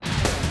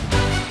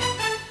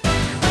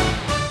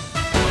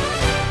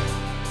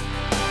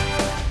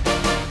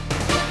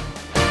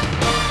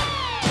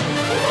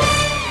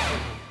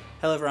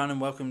everyone,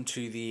 and welcome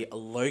to the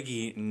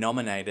Logie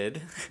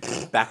nominated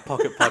Back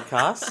Pocket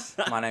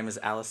Podcast. My name is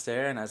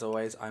Alistair, and as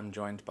always, I'm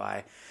joined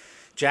by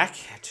Jack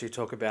to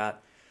talk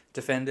about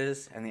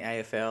defenders and the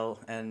AFL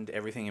and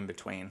everything in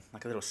between,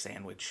 like a little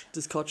sandwich.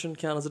 Does Cochin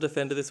count as a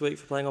defender this week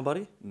for playing on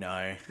Buddy?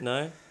 No.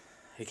 No?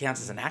 He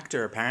counts as an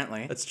actor,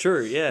 apparently. That's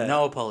true, yeah.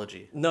 No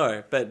apology.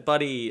 No, but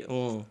Buddy,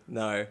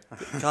 no.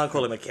 Can't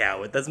call him a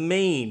coward. That's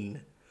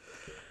mean.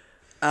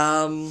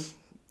 It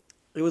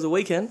was a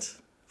weekend.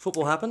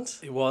 Football happened.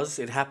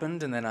 It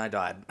happened, and then I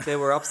died. There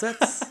were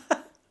upsets,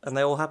 and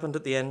they all happened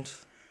at the end.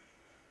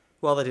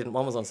 Well, they didn't.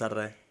 One was on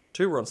Saturday.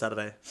 Two were on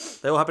Saturday.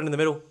 They all happened in the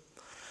middle.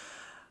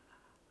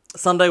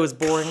 Sunday was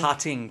boring.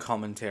 Cutting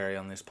commentary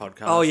on this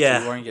podcast. Oh,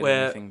 yeah. You won't get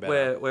anything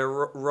better.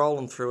 We're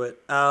rolling through it.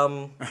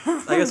 I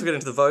guess we'll get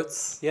into the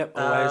votes. Yep,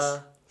 always.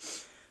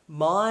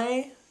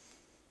 My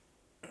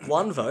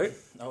one vote...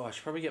 Oh, I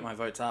should probably get my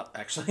votes up,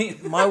 actually.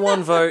 My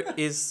one vote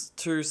is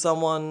to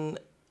someone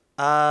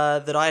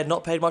that I had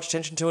not paid much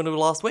attention to until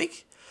last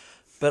week,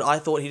 but I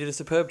thought he did a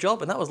superb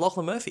job, and that was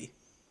Lachlan Murphy.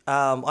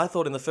 I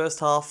thought in the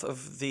first half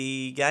of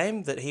the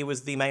game that he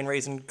was the main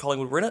reason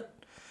Collingwood were in it.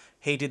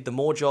 He did the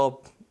more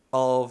job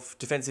of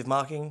defensive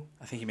marking.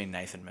 I think you mean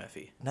Nathan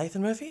Murphy.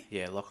 Nathan Murphy?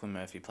 Yeah, Lachlan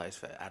Murphy plays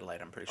for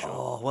Adelaide, I'm pretty sure.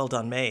 Oh, well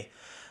done me.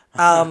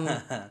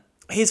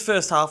 His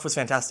first half was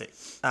fantastic.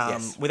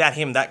 Yes. Without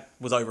him, that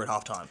was over at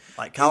halftime.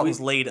 Like Carlton's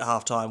lead at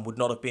halftime would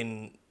not have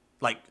been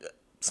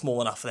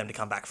small enough for them to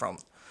come back from.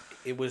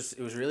 It was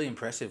really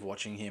impressive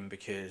watching him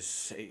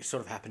because it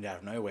sort of happened out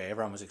of nowhere.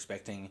 Everyone was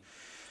expecting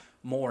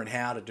Moore and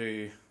Howe to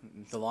do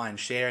the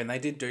lion's share, and they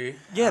did do.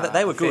 Yeah,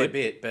 they were a fair good.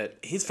 bit, but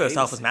his first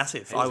half was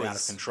massive. I was out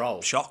of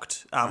control.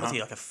 Shocked. Was he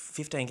like a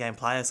 15-game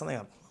player or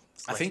something?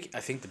 I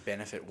think the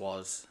benefit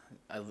was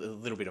a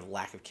little bit of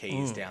lack of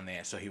keys down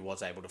there, so he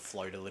was able to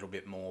float a little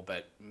bit more,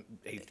 but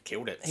he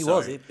killed it. He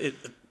was.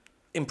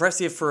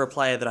 Impressive for a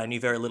player that I knew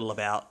very little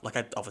about. Like,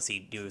 I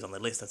obviously knew he was on the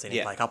list. I'd seen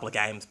him play a couple of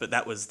games, but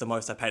that was the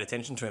most I paid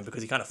attention to him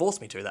because he kind of forced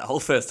me to that whole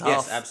first half.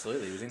 Yes,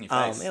 absolutely. He was in your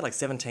face. He had like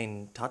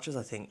 17 touches,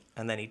 I think,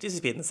 and then he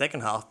disappeared in the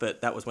second half,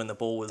 but that was when the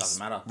ball was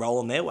matter.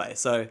 rolling their way.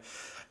 So,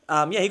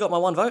 he got my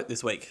one vote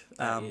this week.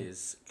 That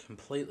is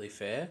completely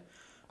fair.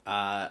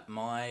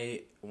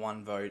 My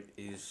one vote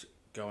is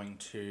going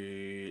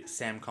to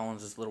Sam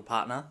Collins' little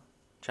partner,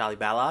 Charlie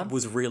Ballard.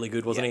 Was really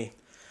good, wasn't he?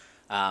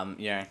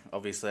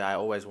 Obviously I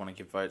always want to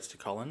give votes to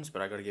Collins,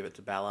 but I got to give it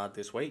to Ballard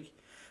this week.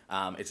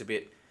 It's a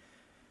bit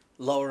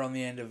lower on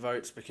the end of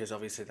votes because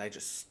obviously they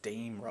just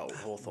steamrolled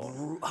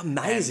Hawthorn.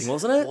 Amazing,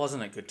 wasn't it?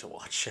 Wasn't it good to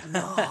watch?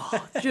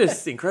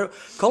 Just incredible.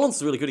 Collins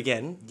is really good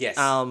again. Yes.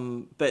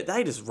 But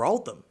they just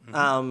rolled them.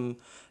 Mm-hmm.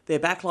 Their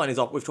backline is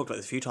we've talked about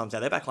this a few times now.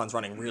 Their backline's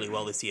running really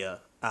well this year.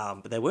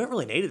 But they weren't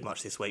really needed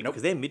much this week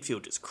because their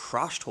midfield just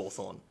crushed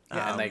Hawthorn.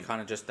 Yeah, and they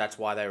kind of that's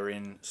why they were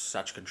in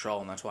such control,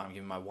 and that's why I'm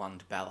giving my one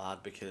to Ballard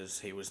because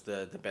he was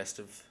the best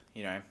of,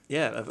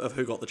 Yeah, of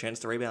who got the chance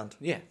to rebound.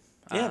 Yeah.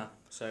 Yeah.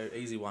 So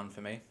easy one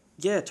for me.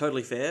 Yeah,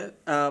 totally fair.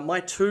 My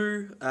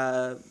two,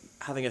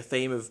 having a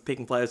theme of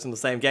picking players from the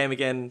same game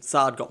again,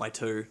 Sard got my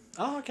two.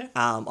 Oh, okay.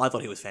 I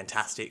thought he was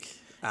fantastic.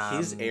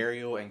 His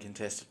aerial and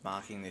contested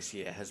marking this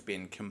year has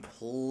been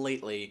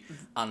completely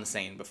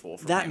unseen before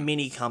from that him.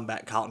 mini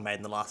comeback Carlton made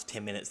in the last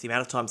 10 minutes, the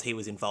amount of times he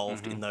was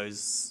involved in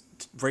those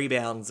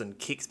rebounds and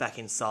kicks back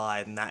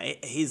inside, and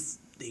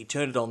he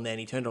turned it on then,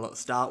 he turned it on at the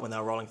start when they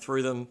were rolling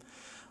through them.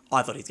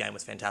 I thought his game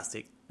was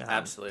fantastic.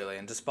 Absolutely,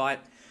 and despite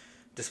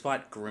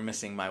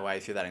grimacing my way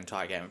through that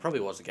entire game, it probably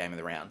was the game of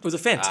the round. It was a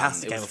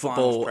fantastic game of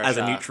football as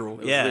a neutral.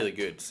 It was really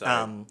good. So.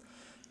 And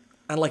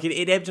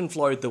it ebbed and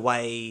flowed the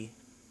way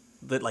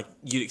that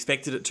you'd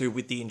expected it to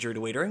with the injury to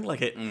Wiedering.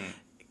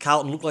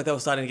 Carlton looked like they were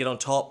starting to get on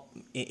top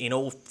in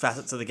all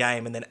facets of the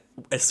game, and then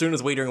as soon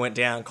as Wiedering went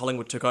down,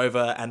 Collingwood took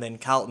over, and then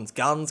Carlton's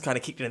guns kind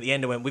of kicked in at the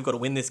end and went, we've got to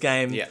win this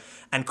game,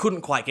 and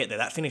couldn't quite get there.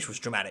 That finish was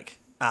dramatic.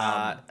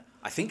 I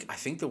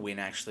think the win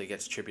actually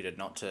gets attributed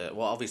not to...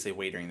 Well, obviously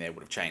Wiedering there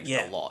would have changed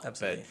a lot,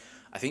 absolutely.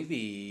 But I think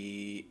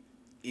the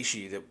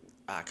issue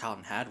that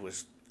Carlton had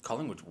was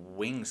Collingwood's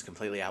wings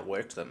completely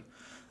outworked them.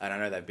 And I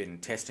know they've been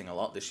testing a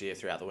lot this year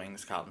throughout the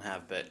wings, Carlton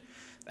have, but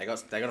they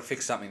got to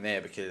fix something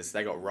there because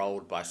they got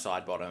rolled by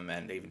Sidebottom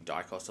and even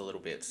Dykos a little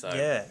bit. So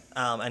yeah,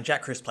 and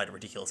Jack Crisp played a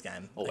ridiculous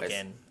game always.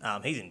 Again.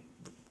 He's in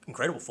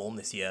incredible form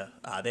this year.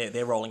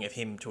 Their rolling of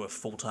him to a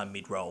full-time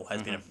mid-roll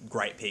has been a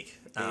great pick.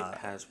 It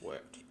has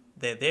worked.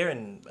 They're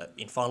in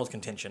finals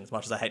contention, as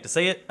much as I hate to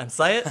see it and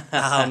say it.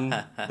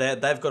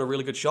 They've got a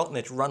really good shot, and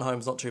their run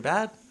home's not too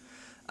bad.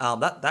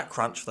 That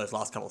crunch for those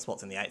last couple of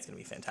spots in the 8 is going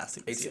to be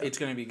fantastic this year. It's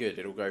going to be good.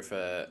 It'll go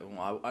for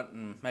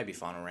maybe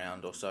final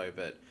round or so,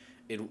 but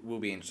it will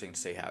be interesting to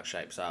see how it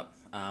shapes up.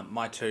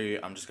 My two,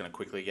 I'm just going to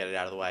quickly get it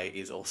out of the way,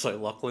 is also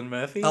Lachlan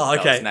Murphy. Oh,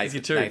 okay.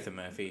 Nathan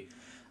Murphy.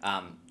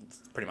 It's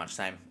pretty much the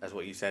same as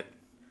what you said.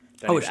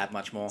 Don't need to add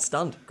much more.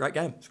 Stunned. Great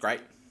game. It's great.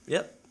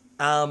 Yep.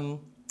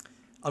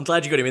 I'm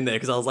glad you got him in there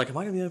because I was like, am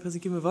I going to be the only person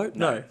to give him a vote?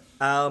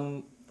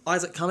 No.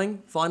 Isaac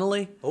Cumming,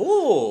 finally.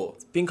 Oh.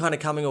 It's been kind of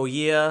coming all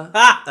year.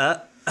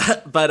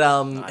 But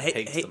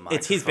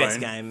it's his best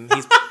game.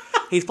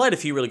 He's played a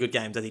few really good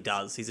games, as he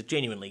does. He's a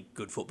genuinely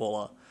good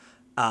footballer.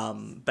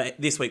 But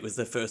this week was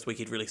the first week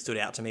he'd really stood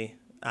out to me.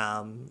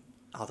 I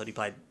thought he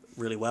played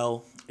really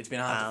well. It's been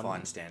hard to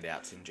find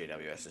standouts in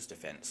GWS's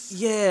defence.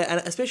 Yeah,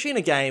 and especially in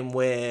a game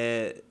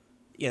where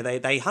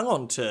they hung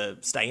on to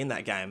stay in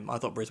that game. I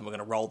thought Brisbane were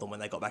going to roll them when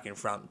they got back in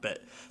front,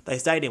 but they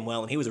stayed in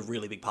well, and he was a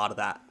really big part of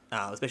that,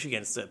 especially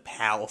against a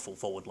powerful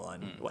forward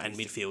line and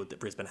midfield that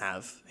Brisbane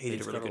have. He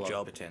did a really good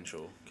job. Of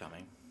potential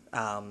coming.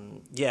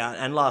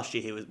 And last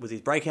year was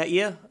his breakout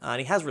year, and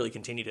he has really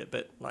continued it.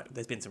 But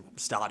there's been some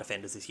star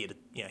defenders this year.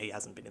 He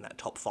hasn't been in that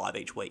top 5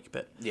 each week,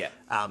 but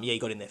he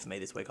got in there for me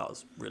this week. I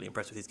was really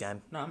impressed with his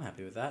game. No, I'm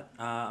happy with that.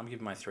 I'm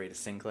giving my 3 to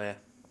Sinclair.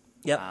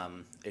 Yep.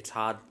 It's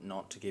hard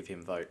not to give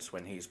him votes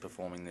when he's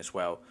performing this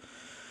well.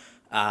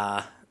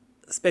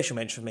 Special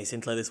mention for me,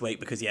 Sinclair, this week,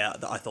 because,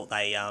 I thought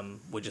they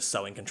were just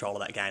so in control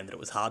of that game that it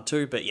was hard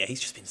to. But,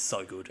 he's just been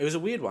so good. It was a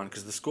weird one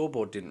because the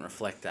scoreboard didn't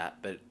reflect that,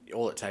 but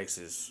all it takes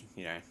is,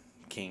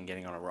 King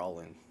getting on a roll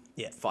in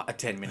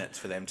 10 minutes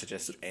for them to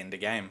just end a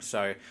game.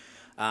 So,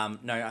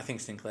 no, I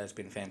think Sinclair's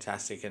been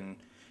fantastic and,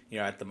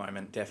 at the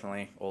moment,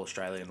 definitely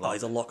All-Australian lock. Oh,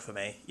 he's a lock for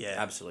me, yeah.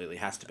 Absolutely,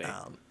 has to be.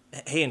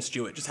 He and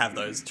Stewart just have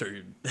those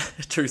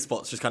two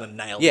spots just kind of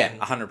nailed. Yeah,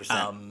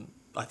 100%.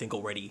 I think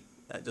already,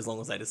 as long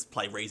as they just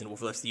play reasonable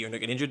for the rest of the year and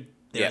don't get injured,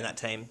 they're in that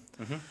team.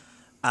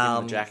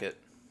 Mm-hmm. The jacket.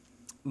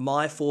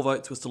 My 4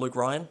 votes was to Luke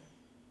Ryan.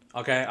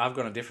 Okay, I've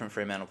got a different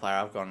Fremantle player.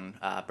 I've gone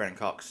Brennan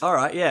Cox. All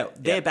right,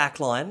 their back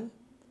line,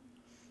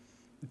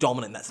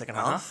 dominant in that second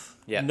half.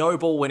 Yeah. No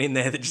ball went in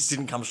there that just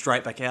didn't come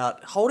straight back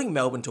out. Holding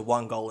Melbourne to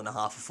 1 goal and a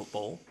half of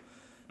football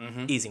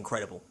is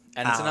incredible.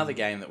 And it's another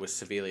game that was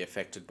severely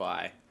affected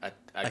by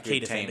a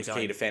good team's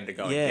key defender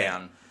going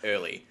down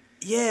early.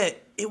 Yeah,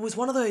 it was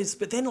one of those,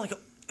 but then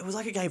it was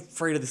like it gave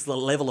Freda this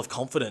level of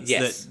confidence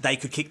that they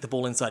could kick the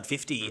ball inside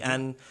 50.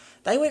 And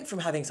they went from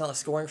having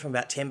scoring from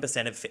about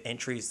 10% of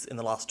entries in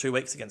the last 2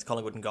 weeks against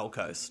Collingwood and Gold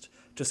Coast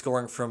to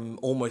scoring from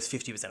almost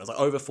 50%. It was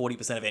over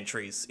 40% of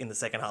entries in the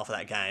second half of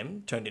that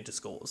game turned into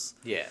scores.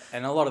 Yeah,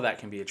 and a lot of that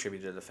can be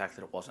attributed to the fact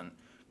that it wasn't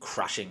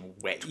crushing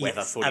wet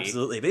weather footy.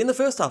 Absolutely. But in the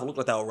first half, it looked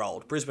like they were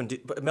rolled.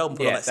 Melbourne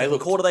put on that second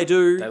looked, quarter they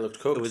do. They looked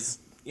cooked. It was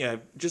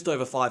just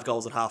over 5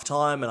 goals at half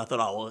time, and I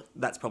thought,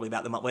 that's probably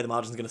about where the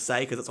margin's going to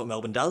stay because that's what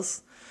Melbourne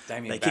does.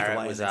 Damien They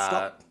Barrett was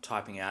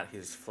typing out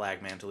his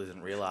flag mantle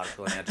isn't real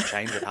article and had to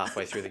change it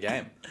halfway through the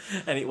game.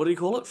 And what do you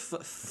call it?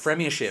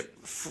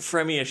 Premiership.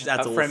 Premiership.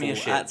 That's awful.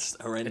 Premiership. That's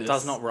horrendous. It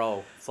does not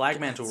roll. Flag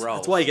mantle rolls.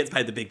 That's why he gets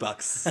paid the big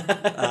bucks.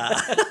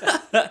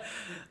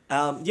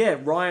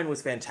 Ryan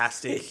was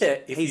fantastic. Yeah,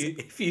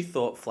 if you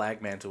thought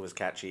flag mantle was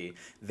catchy,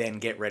 then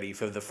get ready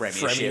for the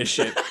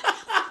premiership.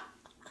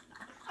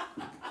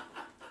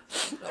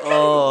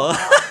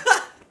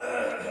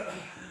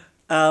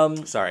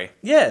 Sorry.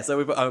 Yeah, so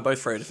we were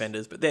both Freo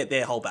defenders, but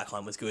their whole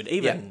backline was good.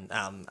 Even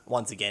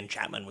once again,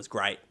 Chapman was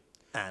great,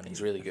 and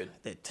he's really good.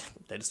 They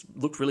just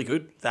looked really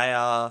good. They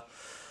are.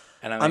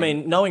 And I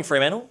mean, knowing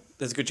Fremantle,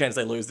 there's a good chance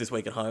they lose this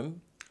week at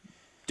home,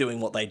 doing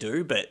what they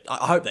do. But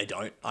I hope they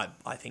don't.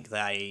 I think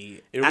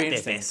they it'll be at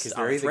interesting their best because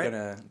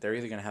they're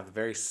either gonna have a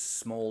very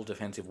small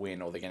defensive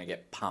win or they're gonna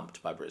get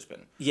pumped by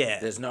Brisbane. Yeah,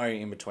 there's no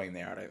in between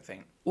there. I don't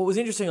think. What was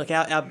interesting,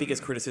 our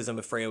biggest criticism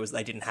of Freo was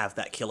they didn't have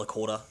that killer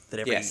quarter that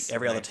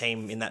every other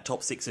team in that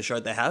top 6 has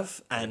showed they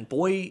have, and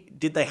boy,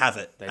 did they have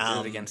it. They did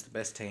it against the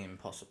best team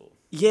possible.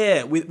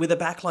 Yeah, with a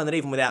backline that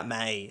even without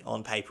May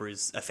on paper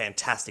is a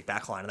fantastic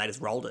backline, and they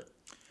just rolled it.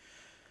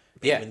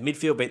 Beat them in the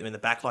midfield, beat them in the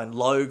backline.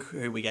 Logue,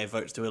 who we gave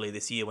votes to earlier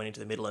this year, went into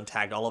the middle and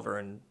tagged Oliver,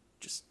 and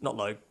not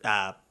Logue.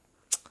 What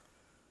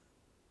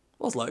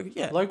was Logue?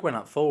 Yeah, Logue went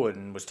up forward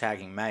and was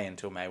tagging May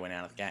until May went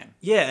out of the game.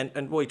 Yeah,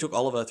 and he took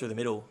Oliver through the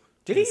middle.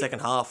 Did he? In the second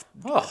half.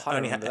 Oh, I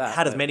don't remember that.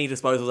 Had as many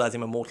disposals as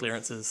him and more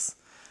clearances.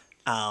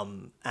 I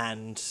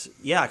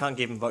can't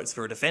give him votes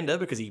for a defender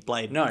because he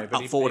played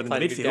up forward in the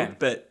midfield.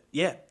 But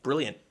yeah,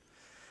 brilliant.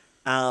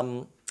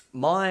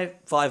 My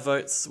 5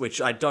 votes,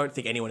 which I don't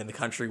think anyone in the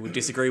country would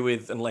disagree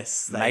with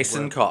unless they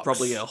Mason were Cox.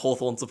 Probably a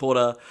Hawthorn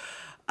supporter.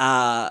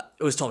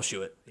 It was Tom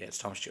Stewart. Yeah, it's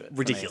Tom Stewart.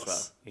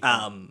 Ridiculous.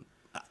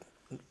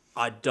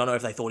 I don't know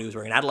if they thought he was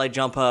wearing an Adelaide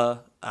jumper.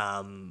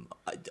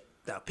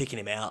 They were picking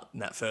him out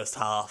in that first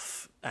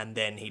half, and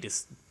then he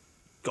just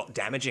got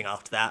damaging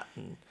after that.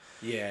 And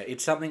yeah,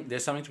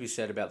 there's something to be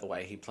said about the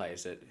way he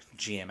plays at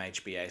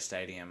GMHBA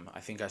Stadium. I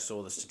think I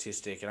saw the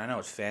statistic, and I know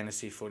it's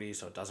fantasy footy,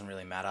 so it doesn't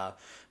really matter,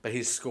 but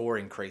his score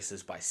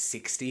increases by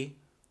 60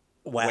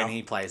 when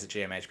he plays at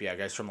GMHBA. It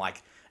goes from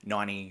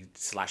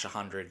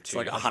 90/100 to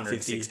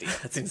 160.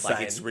 That's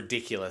insane. It's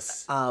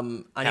ridiculous how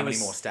many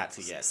more stats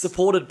he gets.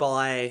 Supported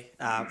by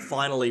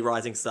finally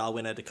rising star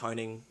winner De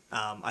Koning.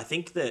 I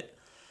think that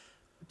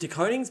De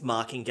Koning's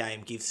marking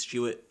game gives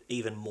Stewart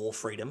even more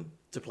freedom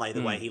to play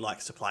the way he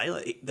likes to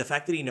play. The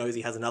fact that he knows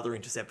he has another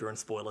interceptor and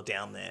spoiler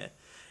down there,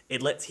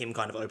 it lets him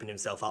kind of open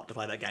himself up to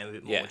play that game a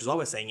bit more, which is why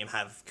we're seeing him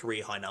have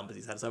career high numbers.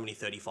 He's had so many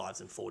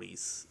 35s and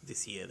 40s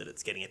this year that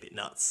it's getting a bit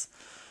nuts.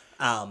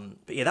 But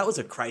yeah, that was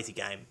a crazy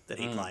game that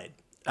he played.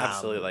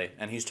 Absolutely.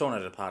 And he's torn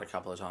it apart a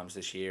couple of times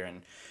this year,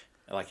 and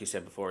like you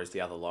said before, is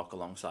the other lock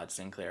alongside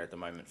Sinclair at the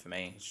moment for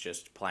me. He's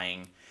just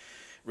playing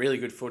really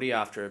good footy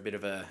after a bit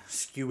of a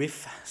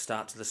skew-if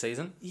start to the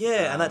season.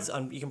 Yeah, and that's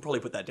you can probably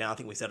put that down. I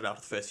think we said it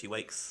after the first few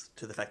weeks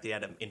to the fact that he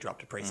had an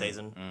interrupted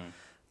pre-season.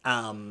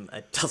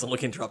 It doesn't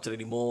look interrupted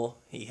anymore.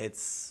 He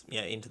heads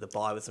into the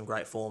bye with some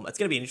great form. It's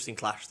going to be an interesting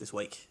clash this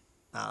week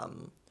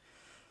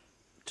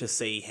to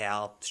see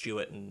how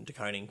Stewart and De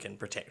Koning can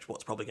protect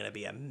what's probably going to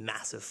be a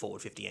massive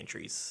forward 50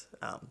 entries.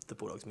 The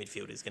Bulldogs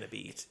midfield is going to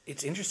be...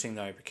 It's interesting,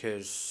 though,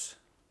 because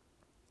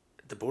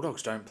the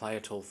Bulldogs don't play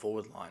a tall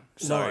forward line.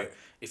 So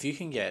if you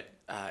can get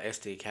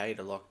SDK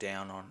to lock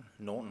down on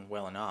Norton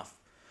well enough,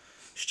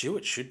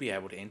 Stewart should be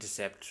able to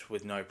intercept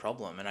with no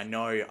problem. And I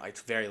know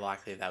it's very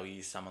likely they'll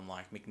use someone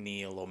like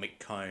McNeil or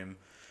McComb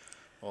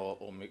or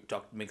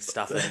Mick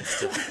Stuffins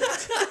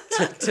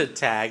to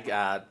tag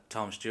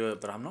Tom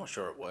Stewart, but I'm not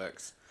sure it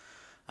works.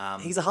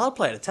 He's a hard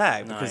player to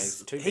tag because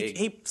he's too big.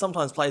 He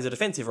sometimes plays a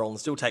defensive role and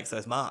still takes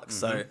those marks.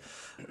 So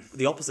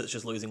the opposite's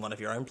just losing one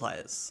of your own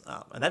players.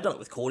 And they've done it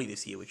with Cordy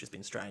this year, which has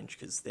been strange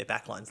because their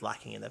backline's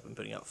lacking and they've been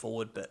putting up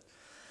forward. But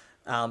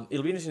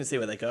it'll be interesting to see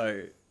where they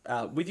go.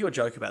 With your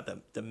joke about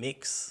the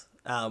mix,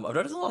 I've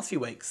noticed in the last few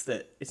weeks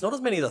that it's not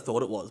as many as I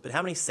thought it was, but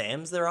how many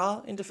Sams there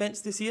are in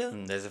defence this year?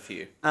 There's a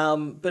few.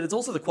 But it's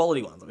also the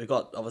quality ones. We've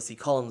got, obviously,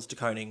 Collins, De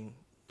Koning,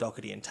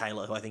 Doherty and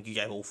Taylor, who I think you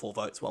gave all 4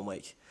 votes one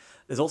week.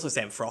 There's also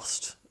Sam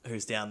Frost,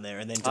 who's down there.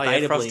 And then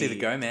debatably... Frosty the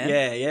go-man.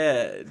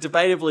 Yeah.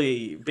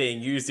 Debatably being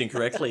used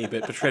incorrectly,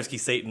 but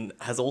Petrevski-Seton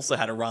has also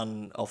had a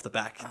run off the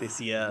back this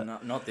year.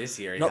 Not this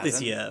year,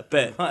 this year,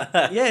 but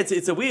yeah,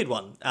 it's a weird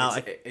one.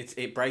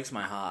 It breaks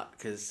my heart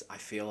because I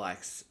feel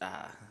like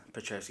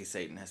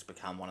Petrevski-Seton has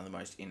become one of the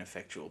most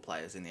ineffectual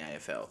players in the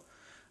AFL.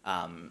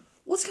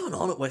 What's going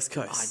on at West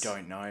Coast? I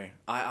don't know.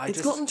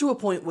 It's gotten to a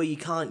point where you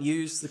can't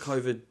use the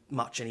COVID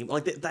much anymore.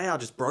 Like they are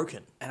just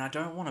broken. And I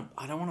don't want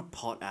to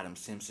pot Adam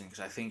Simpson because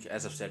I think,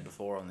 as I've said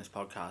before on this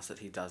podcast, that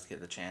he does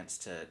get the chance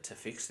to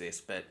fix this.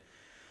 But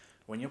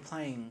when you're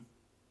playing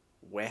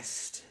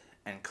West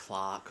and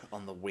Clark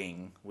on the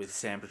wing with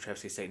Sam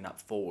Petrevski-Seton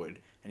up forward,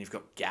 and you've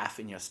got Gaff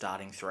in your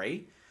starting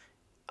 3,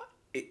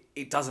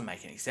 it doesn't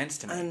make any sense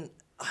to me. And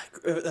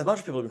a bunch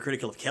of people have been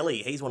critical of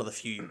Kelly. He's one of the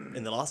few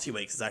in the last few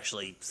weeks that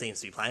actually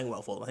seems to be playing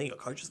well for them. I think he got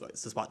coaches'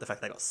 votes despite the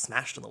fact they got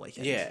smashed on the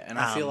weekend. Yeah, and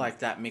I feel like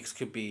that mix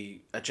could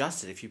be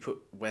adjusted if you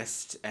put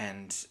West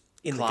and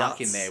in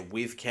Clark in there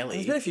with Kelly.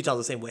 There's been a few times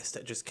I've seen West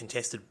at just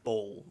contested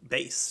ball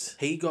beast.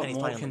 He got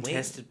more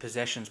contested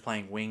possessions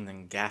playing wing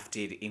than Gaff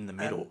did in the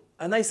middle.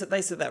 And they set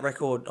that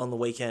record on the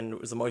weekend.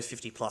 It was the most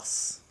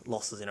 50-plus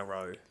losses in a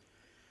row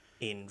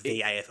in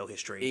the AFL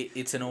history.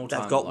 It's an all-time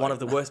They've got low. one of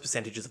the worst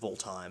percentages of all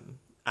time.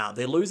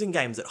 They're losing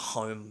games at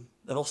home.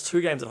 They've lost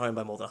 2 games at home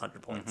by more than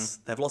 100 points.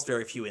 They've lost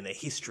very few in their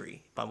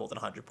history by more than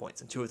 100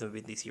 points, and 2 of them have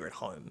been this year at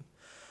home.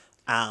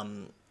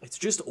 It's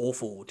just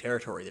awful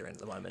territory they're in at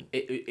the moment.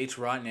 It's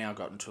right now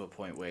gotten to a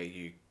point where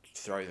you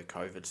throw the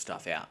COVID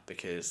stuff out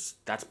because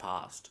that's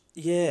past.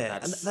 Yeah,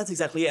 and that's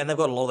exactly it. And they've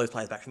got a lot of those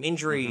players back from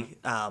injury.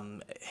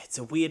 It's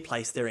a weird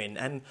place they're in.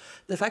 And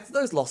the fact that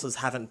those losses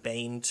haven't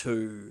been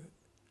to...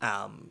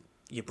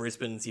 your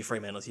Brisbanes, your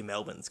Fremantles, your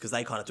Melbournes, because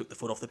they kind of took the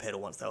foot off the pedal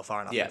once they were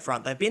far enough in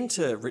front. They've been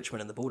to Richmond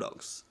and the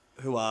Bulldogs,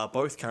 who are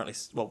both currently...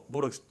 Well,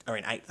 Bulldogs are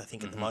in 8th, I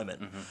think, at the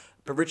moment.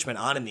 But Richmond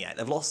aren't in the 8th.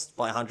 They've lost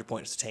by 100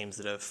 points to teams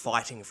that are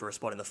fighting for a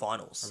spot in the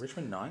finals. Are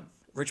Richmond 9th?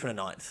 Richmond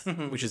are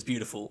 9th, which is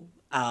beautiful.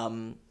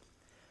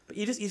 But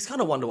you just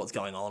kind of wonder what's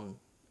going on.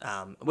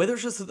 Whether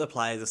it's just that the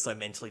players are so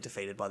mentally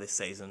defeated by this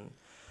season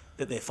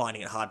that they're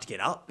finding it hard to get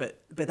up, but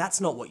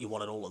that's not what you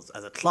want at all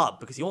as a club,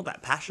 because you want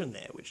that passion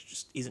there, which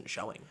just isn't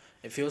showing.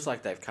 It feels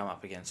like they've come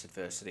up against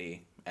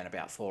adversity and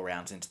about 4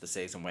 rounds into the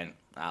season went,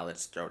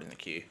 let's throw it in the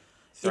queue.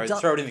 Throw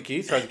it in the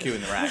queue, throw the queue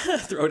in the rack.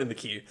 Throw it in the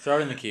queue. Throw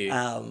it in the queue.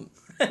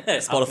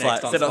 Spotify,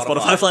 set up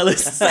Spotify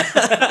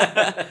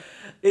playlists.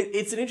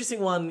 It's an interesting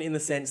one in the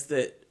sense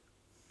that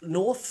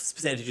North's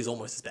percentage is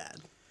almost as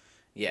bad.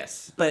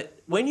 Yes. But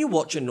when you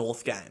watch a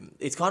North game,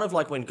 it's kind of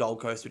like when Gold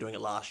Coast were doing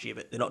it last year,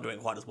 but they're not doing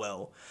it quite as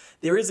well.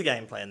 There is a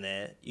game plan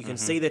there. You can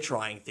see they're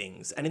trying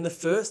things. And in the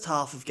first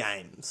half of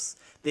games,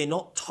 they're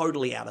not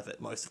totally out of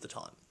it most of the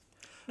time.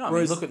 No, I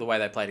mean, look at the way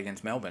they played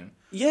against Melbourne.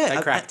 Yeah.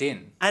 They cracked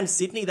in. And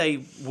Sydney,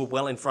 they were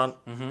well in front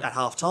at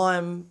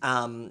half-time.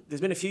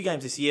 There's been a few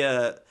games this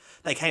year.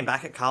 They came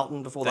back at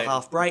Carlton before the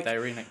half break. They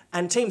were in it.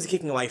 And teams are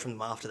kicking away from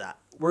them after that.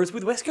 Whereas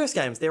with West Coast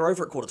games, they're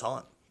over at quarter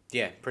time.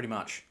 Yeah, pretty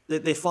much.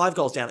 They're 5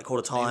 goals down at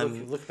quarter time.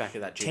 You look back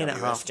at that GWS 10 at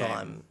half game,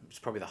 time. It's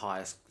probably the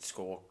highest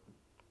score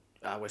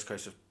West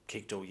Coast have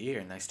kicked all year,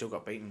 and they still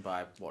got beaten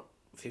by,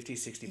 50,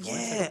 60 points?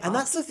 Yeah, and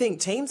that's the thing.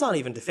 Teams aren't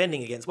even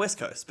defending against West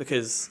Coast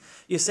because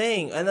you're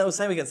seeing, and that was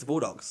the same against the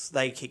Bulldogs.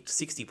 They kicked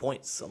 60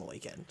 points on the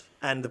weekend,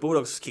 and the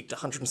Bulldogs kicked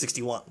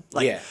 161.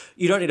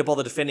 You don't need to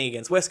bother defending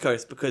against West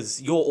Coast because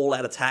your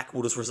all-out attack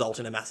will just result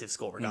in a massive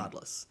score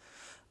regardless.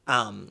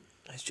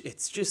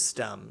 It's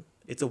just...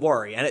 It's a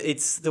worry, and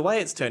it's the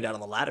way it's turned out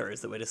on the ladder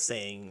is that we're just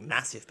seeing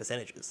massive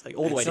percentages,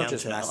 all the way down to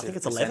I think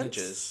it's 11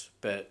 percentages,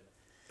 but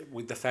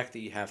with the fact that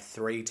you have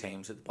 3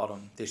 teams at the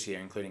bottom this year,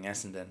 including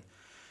Essendon,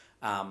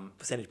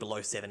 percentage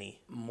below 70.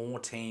 More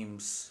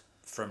teams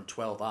from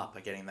 12 up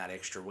are getting that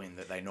extra win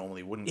that they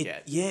normally wouldn't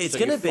get. Yeah, it's so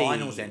going to your be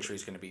finals entry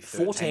is going to be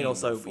 14 or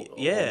so, or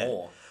yeah.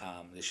 more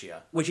this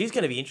year. Which is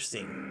going to be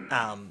interesting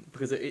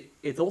because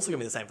it's also going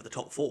to be the same for the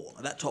top four.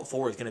 That top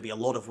four is going to be a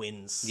lot of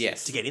wins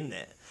to get in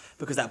there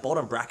because that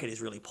bottom bracket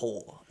is really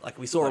poor. Like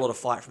we saw a lot of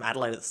fight from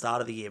Adelaide at the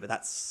start of the year, but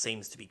that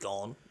seems to be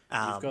gone.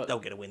 They'll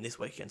get a win this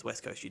week against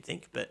West Coast, you'd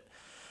think. But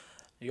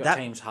you've got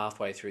teams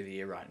halfway through the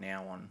year right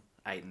now on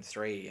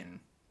 8-3 and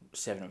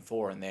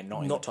 7-4, and they're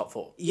not in the top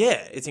four.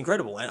 Yeah, it's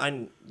incredible.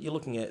 And you're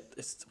looking at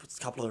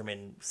a couple of them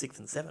in 6th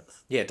and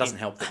 7th. Yeah, it doesn't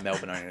help that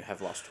Melbourne only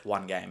have lost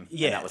one game.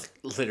 Yeah. And that was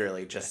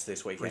literally just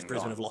this weekend.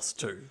 Brisbane have lost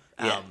 2.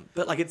 Yeah.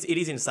 But like it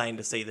is insane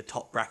to see the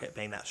top bracket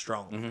being that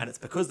strong, and it's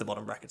because the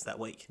bottom bracket's that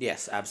weak.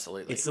 Yes,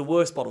 absolutely. It's the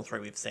worst bottom 3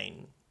 we've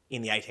seen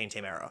in the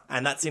 18-team era,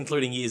 and that's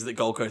including years that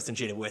Gold Coast and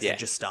GWS had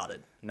just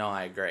started. No,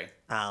 I agree.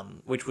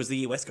 Which was the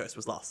year West Coast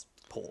was last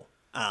poor.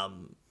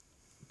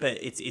 But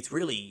it's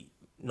really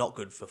not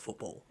good for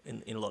football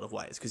in a lot of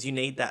ways because you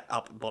need that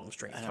up and bottom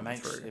strength coming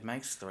through. It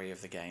makes 3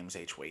 of the games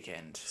each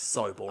weekend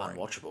so boring,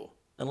 unwatchable,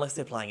 unless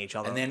they're playing each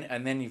other.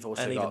 And then you've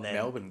also got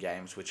Melbourne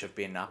games which have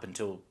been up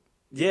until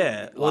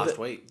last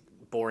week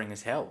boring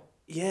as hell.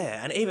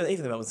 Yeah, and even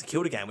the Melbourne St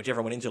Kilda game, which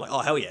everyone went into like, oh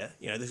hell yeah,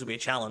 this will be a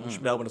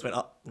challenge. Melbourne just went,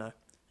 oh no.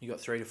 You got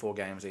 3 to 4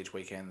 games each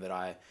weekend that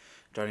I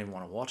don't even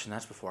want to watch, and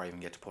that's before I even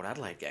get to Port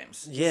Adelaide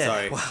games. Yeah,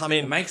 so well, I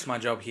mean, it makes my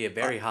job here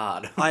very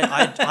hard.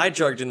 I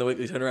joked in the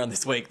weekly turnaround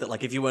this week that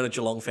like if you weren't a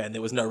Geelong fan,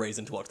 there was no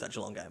reason to watch that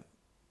Geelong game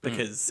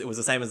because it was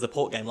the same as the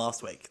Port game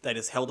last week. They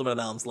just held them at an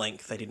arm's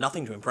length. They did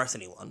nothing to impress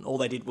anyone. All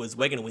they did was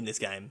we're going to win this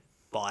game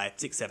by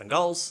 6-7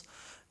 goals,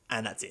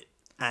 and that's it.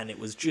 And it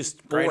was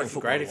just boring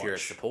football. Great if you're a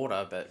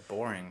supporter, but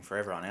boring for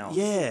everyone else.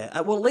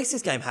 Yeah, well at least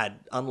this game had,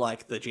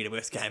 unlike the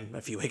GWS game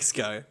a few weeks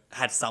ago,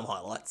 had some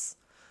highlights.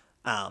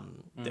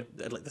 Like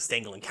the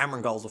Stengel and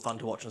Cameron goals were fun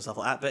to watch and stuff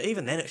like that. But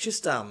even then, it's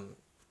just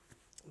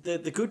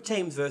the good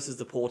teams versus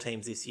the poor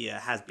teams this year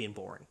has been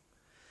boring.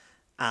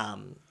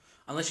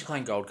 Unless you're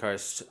playing Gold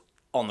Coast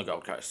on the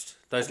Gold Coast,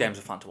 those games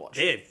are fun to watch.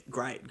 They're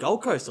great.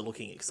 Gold Coast are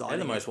looking exciting.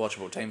 They're the most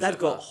watchable teams. They've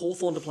got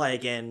Hawthorn to play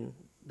again.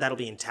 That'll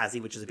be in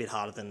Tassie, which is a bit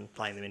harder than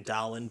playing them in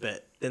Darwin.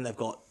 But then they've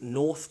got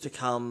North to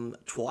come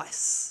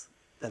twice.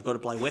 They've got to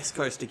play West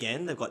Coast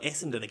again. They've got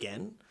Essendon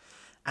again,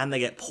 and they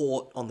get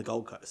Port on the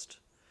Gold Coast.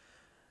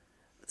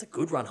 It's a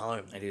good run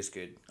home. It is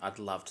good. I'd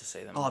love to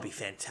see them. Oh, it'd be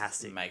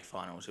fantastic. Make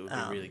finals. It would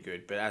be really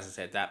good. But as I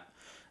said,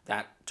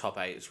 that top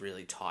 8 is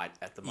really tight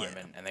at the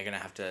moment, and they're going to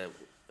have to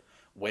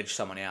wedge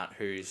someone out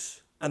who's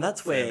and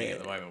that's where at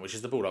the moment, which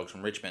is the Bulldogs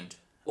from Richmond.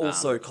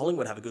 Also,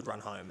 Collingwood have a good run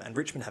home, and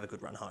Richmond have a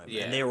good run home,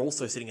 and they're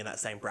also sitting in that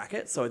same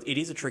bracket. So it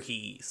is a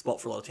tricky spot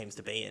for a lot of teams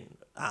to be in.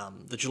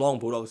 The Geelong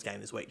Bulldogs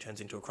game this week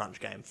turns into a crunch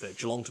game for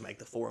Geelong to make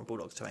the 4 and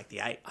Bulldogs to make the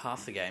 8.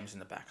 Half the games in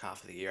the back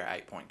half of the year are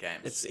 8-point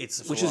games.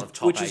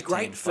 Which is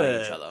great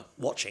for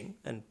watching,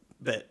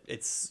 but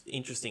it's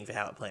interesting for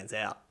how it plans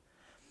out.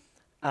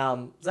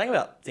 Saying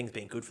about things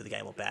being good for the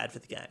game or bad for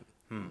the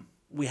game.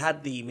 We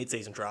had the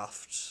mid-season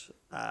draft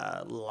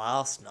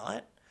last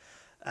night.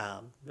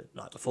 The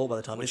night before, by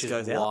the time this goes out.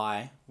 Which is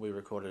why we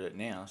recorded it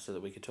now, so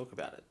that we could talk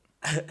about it.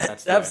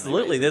 That's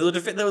Absolutely.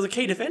 There was a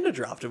key defender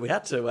draft, and we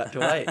had to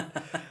wait.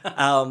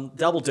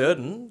 Double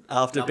Durden,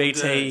 after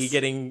BT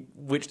getting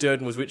which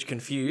Durden was which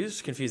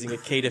confusing a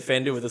key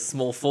defender with a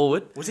small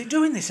forward. Was he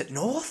doing this at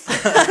North?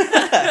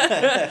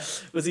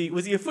 Was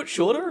he a foot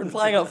shorter and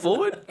playing up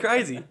forward?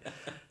 Crazy.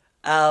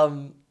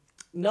 No,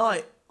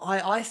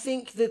 I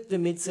think that the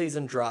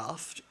mid-season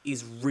draft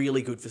is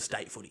really good for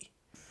state footy.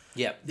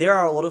 Yeah. There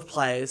are a lot of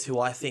players who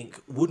I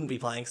think wouldn't be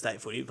playing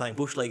state footy, playing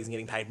bush leagues and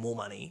getting paid more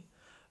money,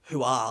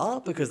 who are,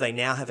 because they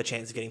now have a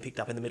chance of getting picked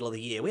up in the middle of the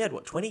year. We had,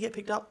 20 get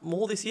picked up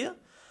more this year?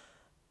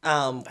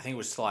 I think it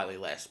was slightly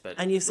less, but...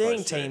 And you're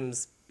seeing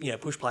teams,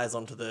 push players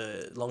onto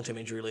the long-term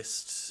injury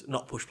list,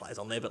 not push players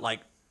on there, but like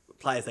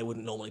players they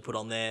wouldn't normally put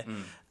on there.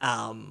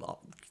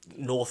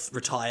 North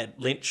retired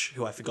Lynch,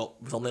 who I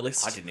forgot was on their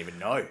list. I didn't even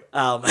know.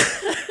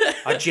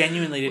 I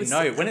genuinely didn't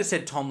know. When it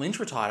said Tom Lynch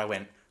retired, I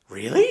went,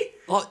 really?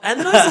 Oh, and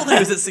then I saw that he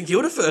was at St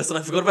Kilda first, and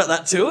I forgot about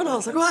that too, and I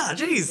was like, wow,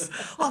 jeez.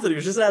 I thought he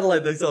was just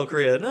Adelaide his whole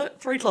career. No,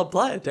 3-club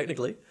player,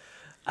 technically.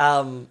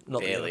 Not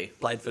barely.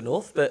 Played for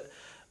North, but,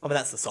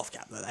 that's the soft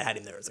cap, though. They had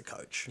him there as a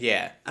coach.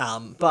 Yeah.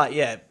 But,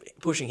 yeah,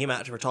 pushing him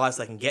out to retire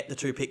so they can get the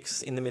 2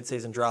 picks in the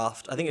mid-season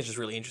draft, I think it's just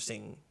really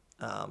interesting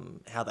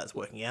how that's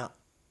working out.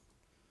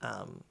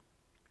 I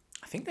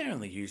think they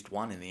only used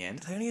 1 in the end.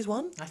 They only used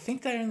 1? I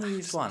think they only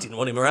used 1. Didn't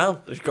want him around.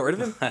 They just got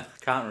rid of him. I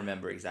can't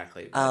remember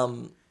exactly.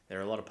 There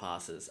are a lot of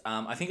passes.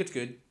 I think it's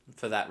good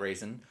for that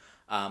reason.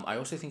 I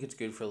also think it's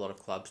good for a lot of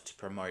clubs to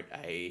promote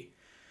a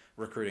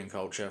recruiting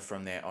culture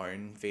from their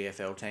own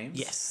VFL teams.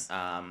 Yes.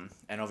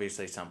 And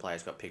obviously some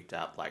players got picked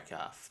up, like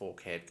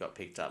Forkhead got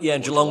picked up. Yeah,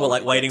 and Geelong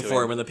were waiting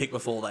for him in the pick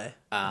before they.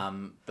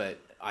 But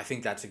I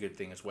think that's a good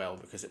thing as well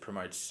because it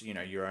promotes,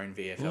 your own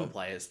VFL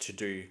players to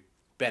do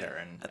better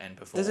and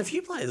perform. There's a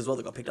few players as well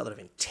that got picked up that have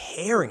been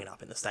tearing it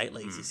up in the state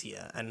leagues this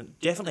year and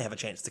definitely have a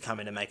chance to come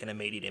in and make an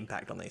immediate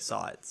impact on these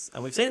sides.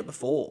 And we've seen it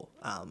before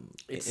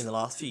in the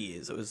last few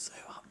years. It was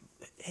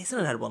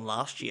Essendon had one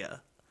last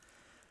year.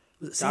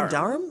 Sam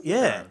Durham?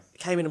 Yeah.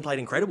 Came in and played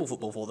incredible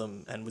football for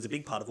them and was a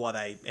big part of why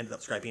they ended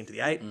up scraping into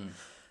the 8.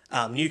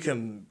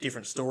 Newcombe,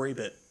 different story,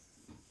 but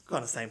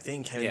kind of same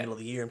thing. Came in the middle of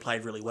the year and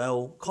played really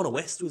well. Connor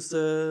West was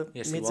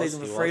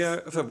mid-season for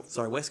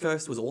Freo. West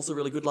Coast was also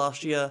really good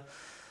last year.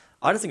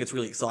 I just think it's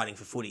really exciting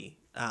for footy.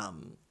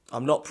 I'm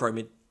not pro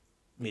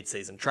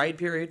mid-season trade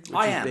period,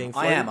 which is being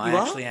floated.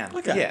 I actually am.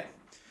 Okay. Yeah.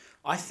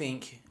 I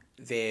think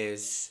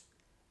there's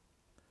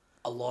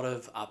a lot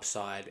of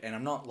upside, and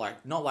I'm not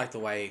like the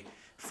way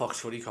Fox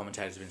Footy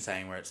commentators have been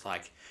saying, where it's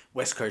like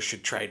West Coast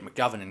should trade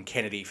McGovern and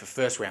Kennedy for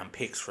first-round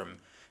picks from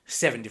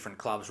 7 different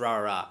clubs, rah,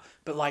 rah, rah.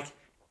 But, like,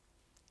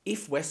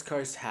 if West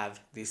Coast have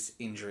this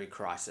injury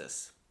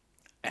crisis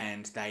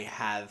and they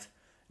have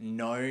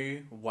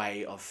no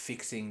way of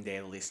fixing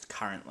their list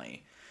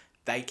currently,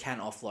 they can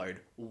offload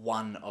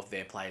one of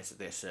their players that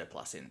they're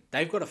surplus in.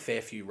 They've got a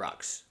fair few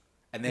rucks,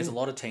 and there's a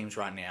lot of teams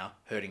right now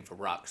hurting for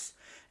rucks.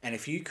 And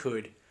if you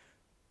could,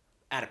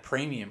 at a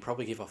premium,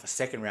 probably give off a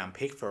second-round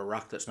pick for a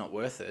ruck that's not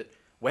worth it,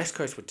 West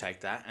Coast would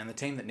take that, and the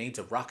team that needs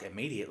a ruck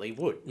immediately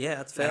would. Yeah,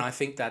 that's fair. And I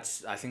think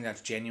that's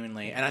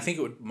genuinely, and I think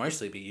it would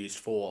mostly be used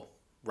for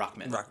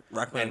ruckmen,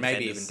 ruckmen and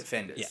maybe even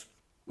defenders. Yeah,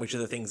 which are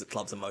the things that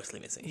clubs are mostly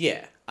missing.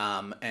 Yeah,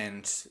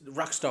 and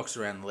ruck stocks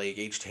around the league,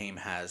 each team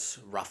has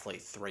roughly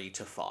 3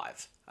 to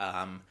 5.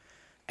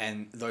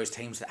 And those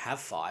teams that have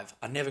 5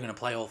 are never going to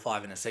play all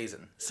 5 in a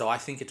season. So I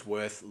think it's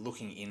worth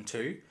looking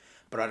into,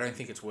 but I don't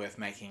think it's worth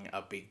making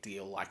a big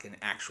deal like an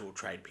actual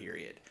trade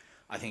period.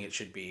 I think it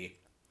should be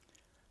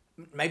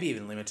maybe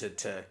even limited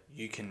to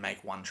you can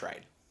make one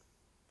trade.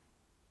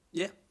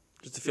 Yeah,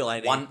 just to fill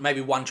AD.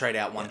 Maybe one trade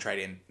out, one trade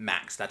in,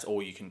 max. That's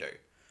all you can do.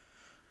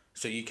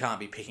 So you can't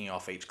be picking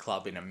off each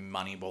club in a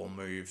Moneyball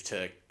move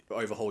to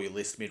overhaul your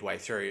list midway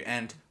through.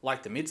 And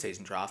like the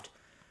mid-season draft,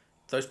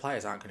 those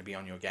players aren't going to be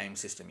on your game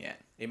system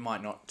yet. It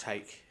might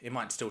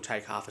still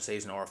take half a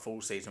season or a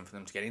full season for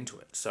them to get into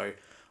it. So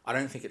I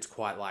don't think it's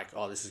quite like,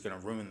 oh, this is going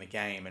to ruin the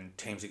game and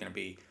teams at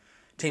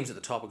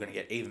the top are going to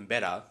get even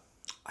better.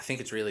 I think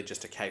it's really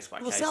just a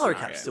case-by-case Well, the salary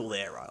scenario. cap's still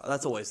there, right?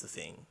 That's always the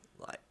thing.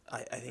 Like,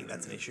 I think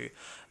that's an issue.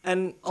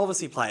 And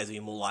obviously players will be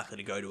more likely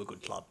to go to a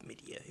good club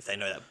mid-year if they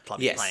know that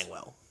club is playing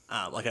well.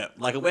 Like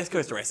a West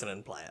Coast or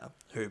Essendon player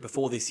who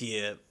before this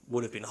year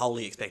would have been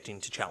wholly expecting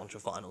to challenge for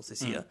finals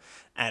this year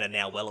and are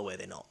now well aware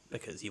they're not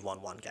because you've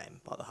won one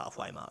game by the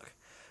halfway mark,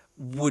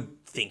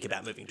 would think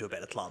about moving to a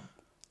better club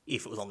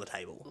if it was on the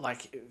table.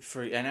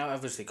 And now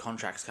obviously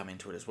contracts come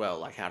into it as well.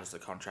 Like, how does the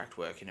contract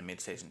work in a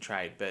mid-season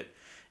trade? But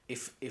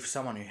if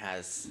someone who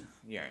has,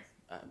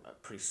 a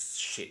pretty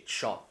shit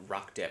shot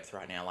ruck depth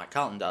right now, like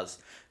Carlton does,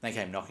 they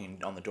came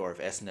knocking on the door of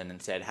Essendon and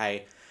said,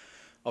 hey,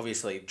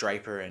 obviously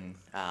Draper and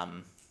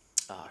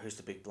who's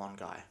the big blonde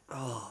guy?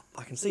 Oh,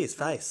 I can see his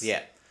face.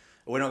 Yeah.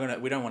 We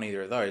don't want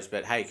either of those,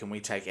 but hey, can we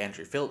take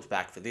Andrew Phillips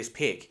back for this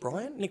pick?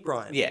 Nick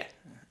Bryan? Yeah.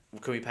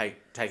 Can we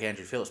take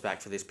Andrew Phillips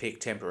back for this pick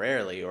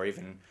temporarily or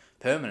even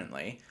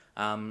permanently?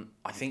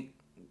 I think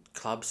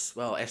clubs,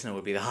 Essendon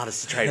would be the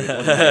hardest to trade with.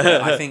 Wouldn't they?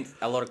 I think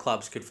a lot of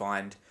clubs could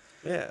find.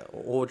 Yeah,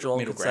 or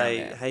Geelong could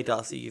say, hey,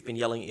 Darcy, you've been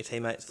yelling at your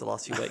teammates for the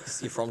last few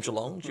weeks. You're from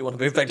Geelong. Do you want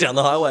to move back down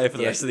the highway for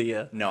the rest of the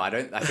year? No, I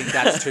don't. I think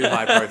that's too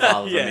high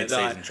profile of a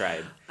mid-season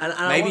trade. And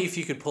maybe if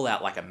you could pull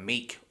out like a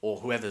Meek or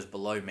whoever's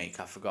below Meek.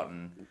 I've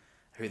forgotten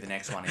who the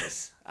next one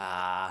is.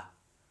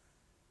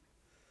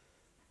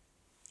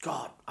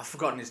 God, I've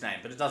forgotten his name,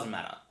 but it doesn't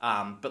matter.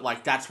 But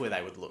like that's where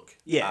they would look.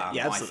 Yeah,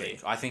 absolutely.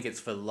 I think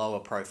it's for lower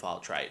profile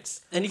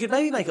trades. And you could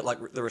maybe make it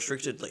like the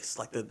restricted list,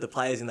 like the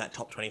players in that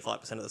top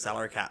 25% of the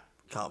salary cap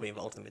can't be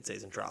involved in the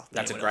mid-season draft.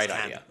 That's a great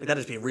idea. Like, that'd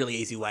just be a really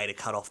easy way to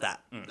cut off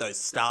those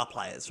star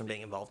players from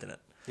being involved in it.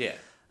 Yeah.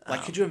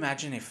 Like, could you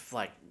imagine if,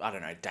 like, I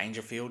don't know,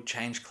 Dangerfield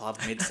changed club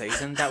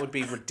mid-season? That would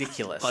be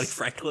ridiculous. Like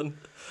Franklin.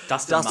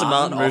 Dustin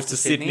Martin moves to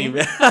Sydney.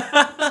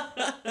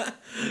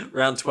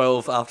 Round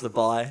 12 after the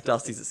bye.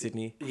 Dusty's at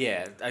Sydney.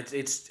 Yeah,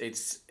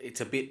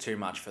 it's a bit too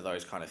much for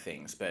those kind of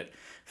things. But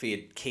for your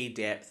key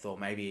depth or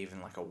maybe even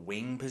like a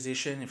wing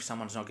position, if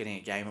someone's not getting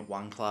a game at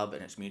one club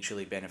and it's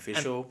mutually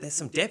beneficial. And there's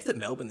some depth at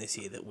Melbourne this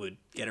year that would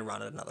get a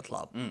run at another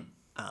club.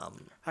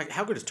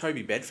 How good is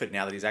Toby Bedford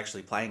now that he's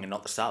actually playing and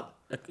not the sub?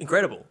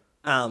 Incredible.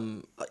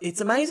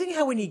 It's amazing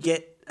how when you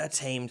get a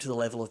team to the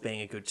level of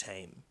being a good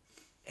team,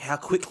 how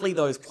quickly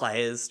those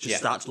players just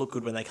start to look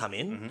good when they come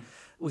in. Mm-hmm.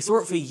 We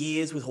saw it for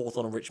years with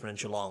Hawthorn and Richmond and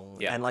Geelong.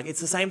 Yeah. And, like,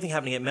 it's the same thing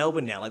happening at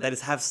Melbourne now. Like, they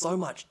just have so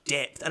much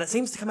depth. And it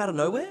seems to come out of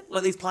nowhere.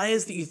 Like, these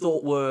players that you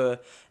thought were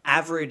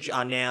average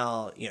are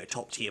now,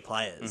 top-tier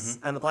players.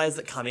 Mm-hmm. And the players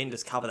that come in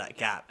just cover that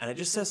gap. And it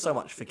just says so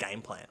much for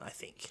game plan, I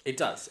think. It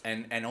does.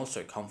 And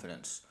also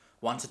confidence.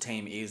 Once a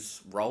team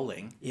is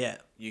rolling,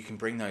 you can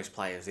bring those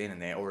players in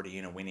and they're already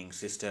in a winning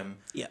system.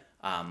 Yeah.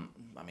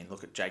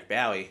 Look at Jake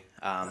Bowie.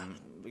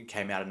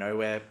 Came out of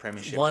nowhere,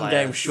 premiership One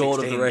player, game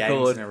short of the record.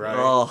 Games in a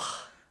row.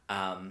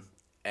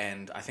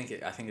 And I think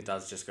it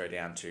does just go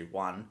down to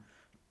one,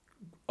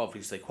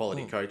 obviously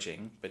quality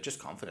coaching, but just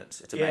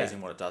confidence. It's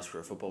amazing what it does for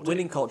a football team.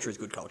 Winning culture is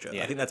good culture.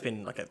 Yeah. I think that's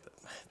been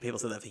people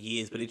said that for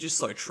years, but it's just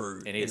so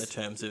true in the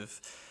terms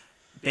of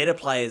better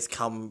players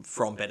come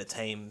from better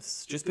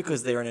teams just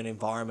because they're in an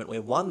environment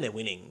where, one, they're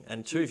winning,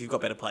 and two, if you've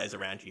got better players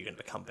around you, you're going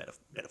to become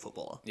better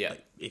footballer. Yeah.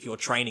 Like, if you're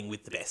training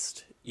with the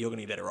best, you're going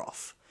to be better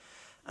off.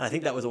 And I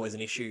think that was always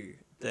an issue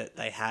that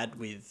they had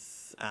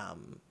with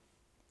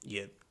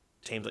your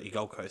teams like your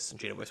Gold Coast and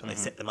GWS when they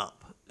set them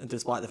up. And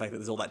despite the fact that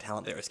there's all that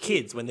talent there as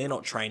kids, when they're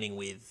not training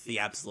with the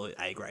absolute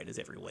A graders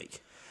every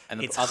week, And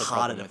the it's other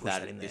harder problem to with push that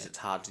that in there. is it's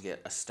hard to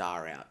get a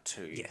star out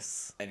to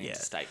Yes. an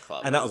interstate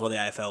club. And that was why the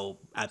AFL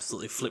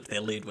absolutely flipped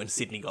their lid when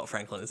Sydney got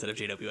Franklin instead of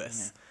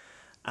GWS.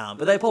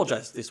 But they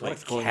apologised this week What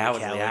for a calling him a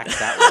cowardly coward. act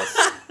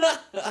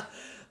that was.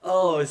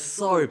 Oh, it's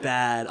so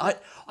bad.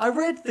 I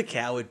read the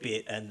coward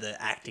bit and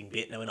the acting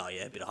bit, and I went, oh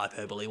yeah, a bit of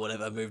hyperbole,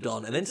 whatever, moved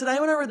on. And then today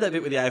when I read that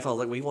bit with the AFL, I was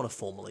like, we want to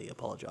formally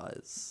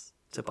apologise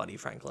to Buddy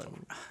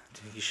Franklin.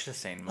 Dude, you should have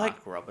seen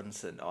Mark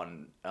Robinson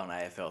on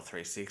AFL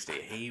 360.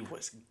 He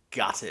was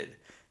gutted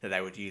that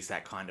they would use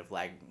that kind of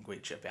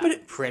language about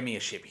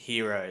premiership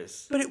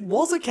heroes. But it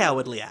was a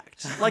cowardly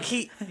act. Like,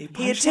 he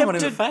punched someone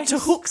in the attempted face. to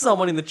hook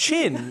someone in the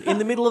chin in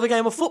the middle of a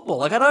game of football.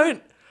 Like,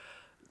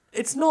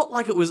 it's not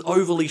like it was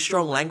overly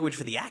strong language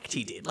for the act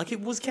he did. Like,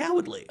 it was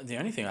cowardly. The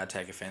only thing I'd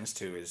take offence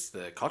to is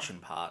the Cochin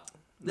part.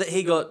 That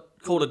he got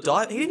called a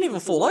dive. He didn't even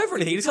fall over or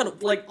anything. He just kind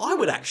of, like, I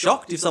would act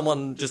shocked if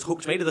someone just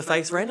hooked me to the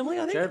face randomly,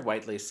 I think. Jared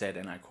Waitley said,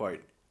 and I quote,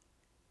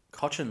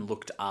 Cochin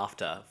looked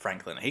after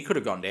Franklin. He could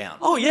have gone down.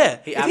 Oh, yeah.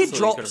 He If he absolutely could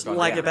dropped have gone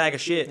like down. a bag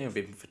of shit. He would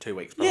have been for 2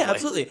 weeks, probably. Yeah,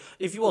 absolutely.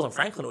 If he wasn't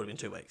Franklin, it would have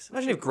been 2 weeks.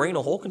 Imagine if Green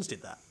or Hawkins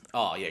did that.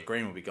 Oh, yeah,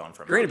 Green will be gone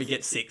for a Green month. would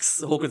get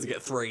 6. Hawkins would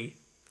get 3.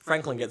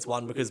 Franklin gets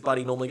 1 because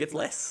Buddy normally gets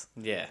less.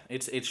 Yeah,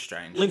 it's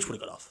strange. Lynch would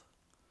have got off.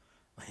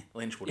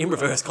 Lynch would In have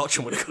gone. reverse,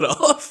 Cochin would have got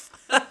off.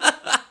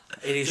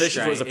 It is Especially if it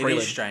strange. was a It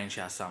is prelim. strange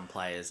how some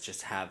players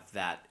just have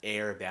that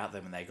air about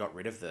them, and they got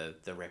rid of the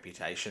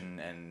reputation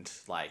and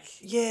like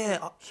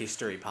Yeah.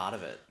 history part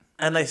of it.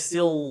 And they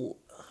still...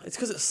 It's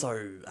because it's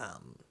so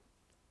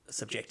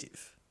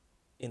subjective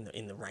in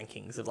the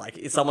rankings of, like,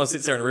 if someone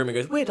sits there in a room and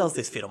goes, where does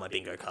this fit on my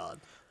bingo card?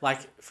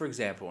 Like, for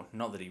example,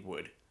 not that he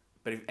would,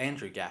 but if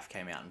Andrew Gaff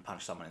came out and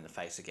punched someone in the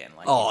face again,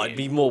 like Oh, he it'd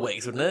did, be more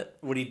weeks, wouldn't it?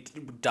 would he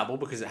double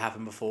because it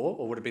happened before,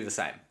 or would it be the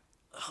same?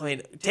 I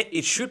mean,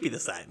 it should be the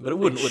same, but it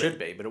wouldn't, It would should it?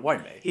 be, but it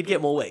won't be. He'd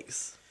get more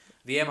weeks.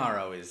 The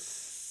MRO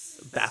is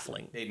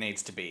Baffling. It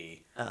needs to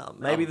be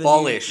Maybe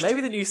abolished.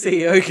 maybe the new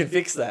CEO can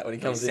fix that when he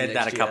He comes in said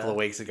that next a couple year. of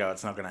weeks ago.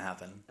 It's not going to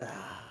happen.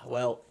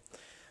 Well,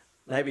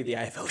 maybe the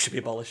AFL should be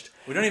abolished.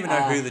 We don't even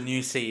know who the new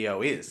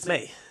CEO is. It's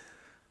me.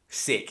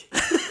 Sick.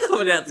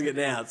 I'm announcing it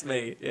now. It's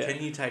me. Yeah.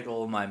 Can you take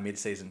all of my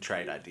mid-season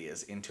trade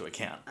ideas into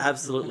account?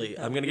 Absolutely.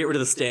 I'm going to get rid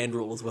of the stand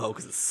rule as well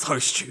because it's so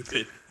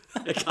stupid.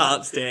 I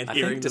can't stand I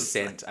hearing think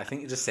dissent. I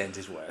think dissent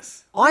is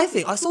worse. I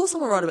saw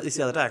someone write about this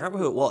the other day. I can't remember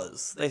who it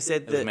was. They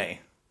said It that was me.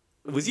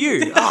 It was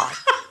you.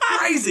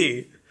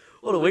 Crazy.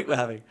 What a week we're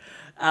having.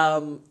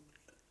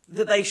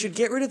 That they should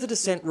get rid of the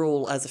dissent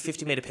rule as a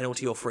 50-metre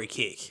penalty or free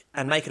kick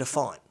and make it a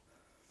fine.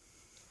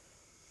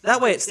 That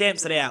way it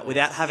stamps it out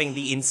without having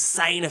the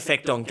insane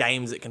effect on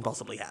games it can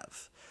possibly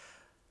have.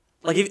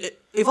 Like,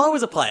 if I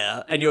was a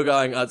player and you're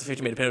going, oh, it's a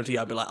 50-metre penalty,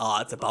 I'd be like,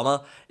 oh, it's a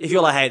bummer. If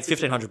you're like, hey, it's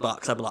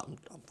 $1,500, I'd be like,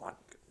 I'm fine.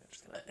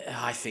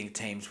 I think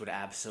teams would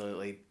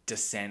absolutely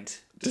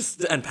dissent.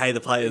 And pay the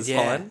players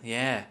fine.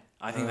 Yeah.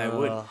 I think they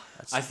would.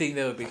 that's- I think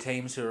there would be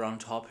teams who are on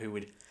top who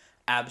would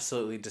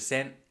absolutely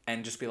dissent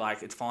and just be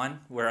like, it's fine.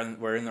 We're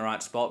in the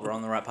right spot. We're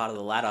on the right part of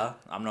the ladder.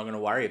 I'm not going to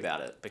worry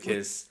about it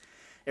because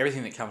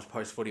everything that comes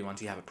post-footy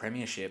once you have a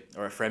premiership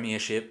or a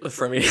premiership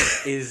From me.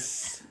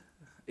 is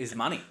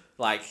money.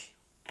 Like,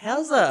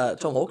 How's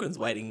Tom Hawkins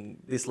waiting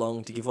this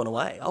long to give one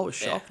away? I was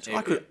shocked. Yeah,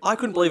 I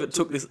couldn't believe it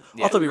took this.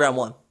 Yeah. I thought it'd be round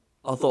 1.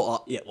 I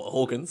thought,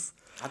 Hawkins.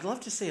 I'd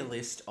love to see a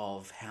list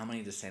of how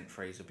many dissent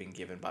frees have been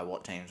given by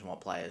what teams and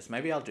what players.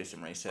 Maybe I'll do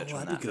some research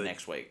on that'd be that for good.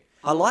 next week.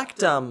 I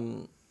liked.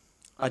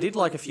 I did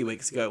like a few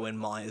weeks ago when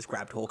Myers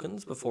grabbed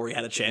Hawkins before he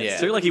had a chance Yeah.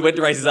 to. Like, he went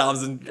to raise his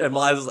arms and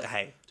Myers was like,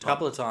 "Hey." A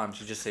couple of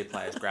times you just see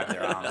players grab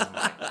their arms and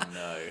I'm like,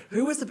 no.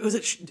 Who was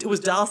it was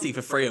Darcy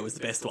for Freo was the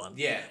best one.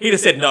 Yeah. He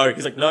just said no.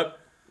 He's like, nope.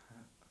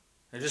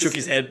 They just Shook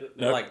his head.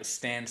 Nope. like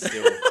stand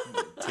still,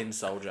 tin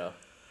soldier.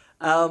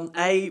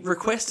 A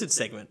requested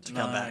segment to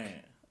come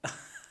back.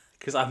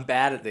 Because I'm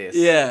bad at this.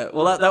 Yeah,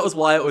 well, that was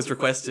why it was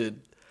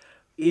requested.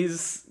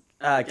 Is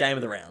game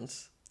of the round.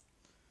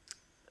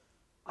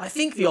 I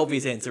think the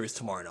obvious answer is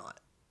tomorrow night.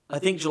 I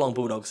think Geelong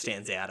Bulldogs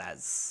stands out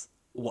as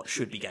what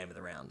should be game of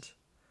the round.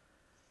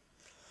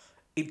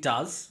 It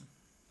does.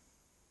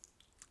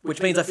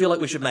 Which means I feel like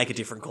we should make a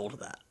different call to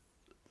that.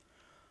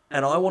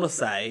 And I want to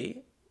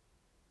say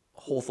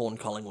Hawthorn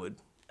Collingwood.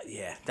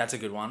 Yeah, that's a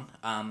good one.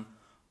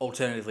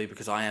 Alternatively,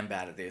 because I am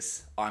bad at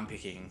this, I'm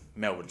picking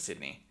Melbourne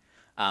Sydney.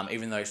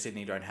 Even though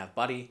Sydney don't have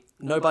Buddy.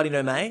 Nobody,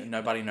 no May.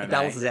 Nobody, no It May.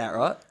 balances out,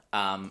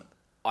 right?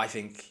 I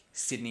think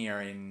Sydney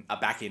are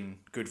back in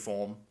good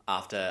form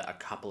after a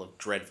couple of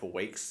dreadful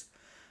weeks.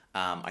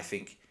 I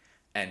think,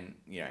 and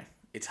you know,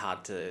 it's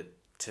hard to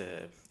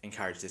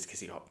encourage this because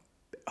he got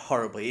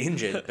horribly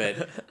injured.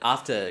 But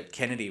after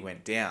Kennedy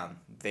went down,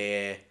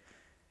 their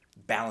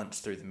balance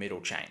through the middle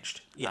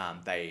changed. Yeah.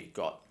 They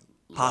got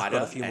Parker got a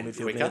lighter few more and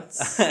midfield quicker.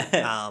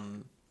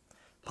 minutes.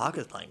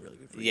 Parker's playing really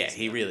good for Yeah, you.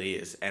 he really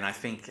is. And I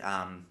think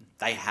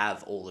they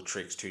have all the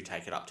tricks to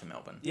take it up to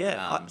Melbourne.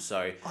 Yeah,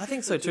 So I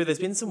think so too. There's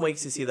been some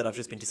weeks this year that I've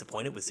just been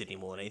disappointed with Sydney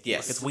more than anything.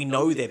 Yes. Because we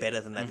know they're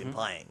better than they've been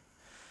playing.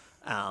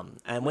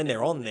 And when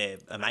they're on, they're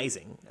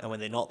amazing. And when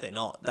they're not, they're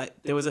not.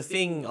 There was a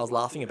thing, I was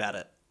laughing about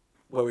it,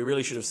 where we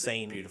really should have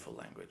seen... beautiful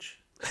language.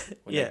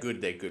 When Yeah. they're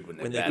good, they're good. When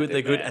they're When bad, they're good,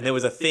 they're good. bad. And there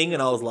was a thing,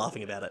 and I was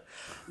laughing about it.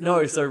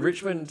 No, so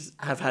Richmond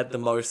have had the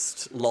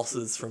most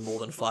losses from more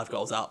than 5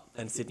 goals up,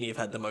 and Sydney have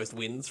had the most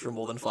wins from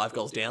more than 5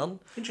 goals down.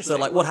 Interesting. So,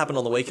 like, what happened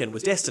on the weekend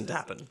was destined to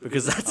happen,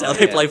 because that's how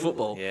they play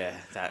football. Yeah,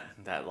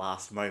 that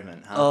last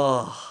moment, huh?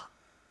 Oh,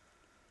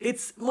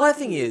 my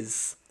thing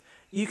is,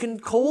 you can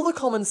call the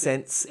common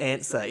sense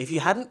answer if you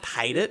hadn't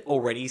paid it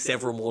already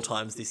several more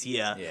times this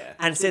year Yeah.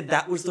 and said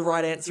that was the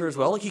right answer as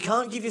well. Like, you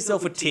can't give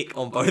yourself a tick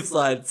on both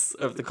sides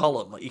of the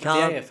column. Like, you The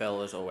can't.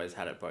 AFL has always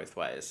had it both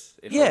ways.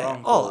 If Yeah, a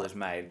wrong call is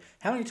made,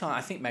 how many times?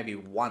 I think maybe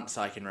once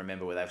I can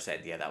remember where they've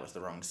said, "Yeah, that was the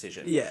wrong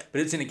decision." Yeah.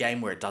 but it's in a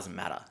game where it doesn't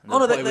matter. Oh,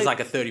 no, It was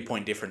like a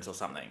 30-point difference or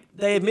something.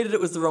 They admitted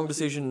it was the wrong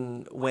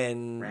decision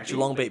when Rampy?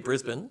 Geelong beat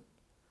Brisbane.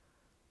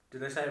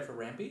 Did they say it for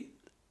Rampy?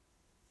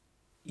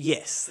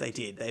 Yes, they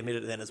did. They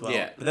admitted it then as well.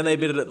 Yeah. But then they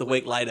admitted it the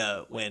week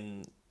later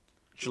when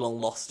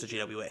Geelong lost to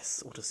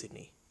GWS or to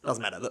Sydney.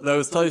 Doesn't matter.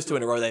 Those two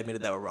in a row, they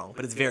admitted they were wrong,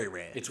 but it's very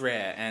rare. It's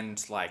rare,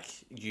 and like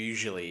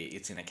usually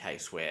it's in a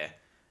case where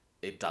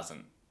it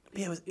doesn't.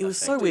 Yeah, it was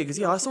so weird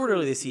because I saw it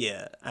earlier this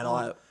year,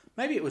 and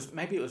Maybe it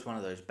was one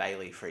of those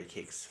Bailey free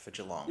kicks for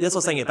Geelong. that's what I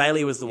was saying. Yeah,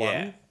 Bailey was the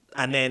Yeah. one,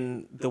 and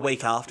then the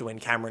week after when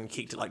Cameron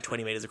kicked it like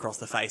 20 metres across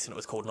the face and it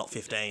was called not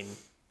 15,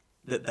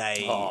 that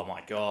they Oh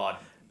my god,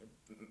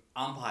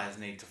 umpires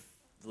need to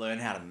learn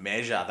how to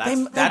measure. they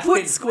That's put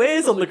been,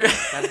 squares on the ground.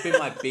 that's been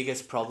my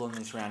biggest problem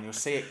this round. You'll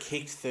see it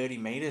kicked 30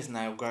 metres and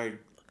they'll go,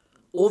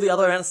 All the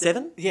other around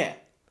 7. yeah,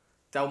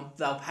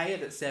 they'll pay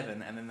it at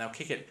 7 and then they'll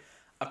kick it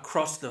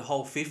across the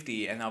whole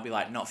 50 and they'll be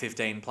like, not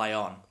 15, play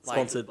on. Like,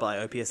 Sponsored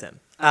by OPSM.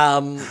 I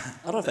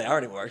don't know if they are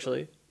anymore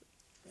actually.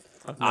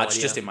 I've no it's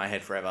idea. just in my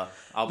head forever.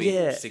 I'll be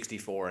Yeah.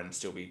 64 and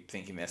still be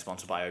thinking they're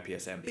sponsored by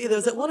OPSM. Yeah, there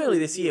was that one early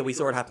this year. We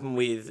saw it happen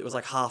with, it was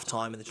like half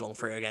time in the Geelong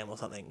Freo game or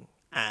something.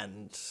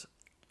 And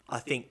I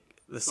think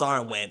the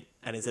siren went,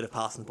 and instead of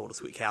passing the ball to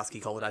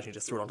Switkowski, Kolodajny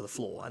just threw it onto the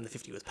floor, and the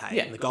 50 was paid,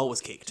 Yeah. and the goal was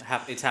kicked.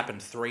 It's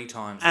happened 3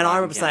 times. And I driving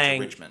remember down to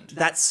saying, Richmond.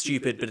 that's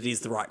stupid, but it is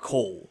the right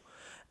call.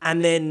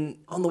 And then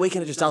on the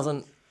weekend, it just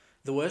doesn't.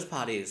 The worst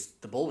part is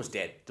the ball was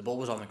dead. The ball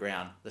was on the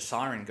ground. The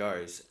siren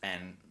goes,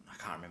 and I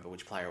can't remember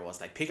which player it was.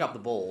 They pick up the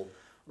ball,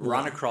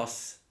 run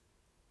across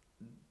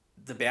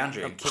the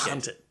boundary, and kick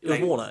Punt it. it. It was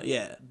Warner,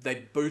 yeah. They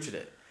booted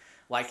it.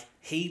 Like,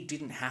 he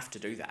didn't have to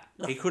do that.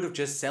 He could have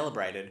just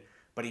celebrated,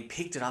 but he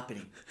picked it up and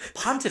he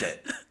punted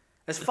it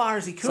as far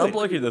as he could. Some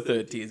bloke in the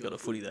third tier's got a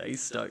footy there.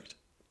 He's stoked.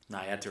 No,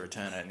 he had to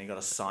return it, and he got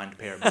a signed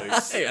pair of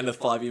boots. And a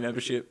 5-year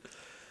membership.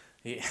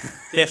 Yeah.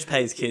 Theft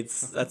pays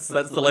kids. That's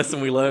the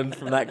lesson we learned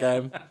from that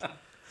game.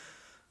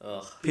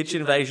 Ugh. Pitch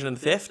invasion and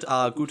theft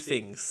are good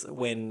things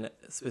when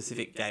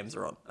specific games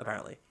are on,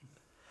 apparently.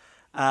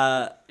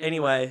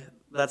 Anyway,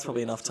 that's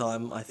probably enough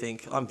time, I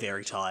think. I'm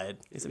very tired.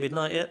 Is it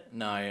midnight yet?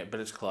 No, but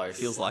it's close.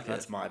 Feels like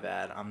That's it. my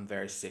bad. I'm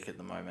very sick at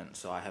the moment,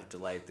 so I have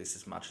delayed this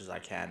as much as I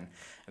can.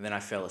 And then I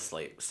fell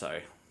asleep, so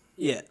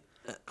Yeah.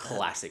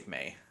 classic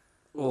me.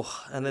 Oh,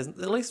 and at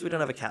least we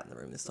don't have a cat in the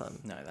room this time.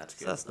 No, that's So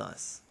good. that's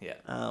nice. Yeah.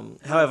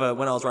 However,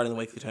 when I was writing the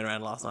weekly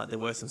turnaround last night, there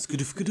were some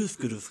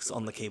skudoof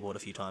on the keyboard a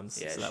few times.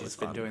 Yeah, so that she's was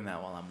been fun. doing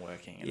that while I'm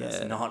working, and Yeah.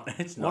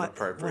 it's not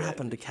appropriate. What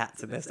happened to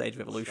cats in their stage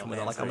of evolution Stop when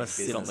they're like, I'm going to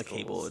answering sit on the business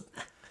keyboard?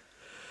 calls.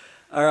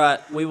 All right,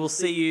 we will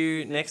see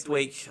you next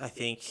week, I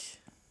think.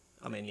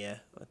 I mean, yeah.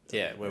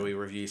 Yeah, where we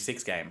review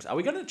 6 games. Are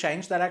we going to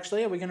change that,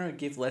 actually? Are we going to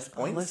give less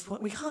points?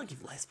 We can't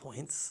give less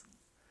points.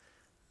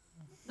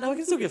 No, we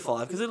can still give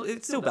 5 because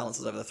it still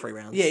balances over the 3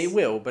 rounds. Yeah, it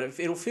will, but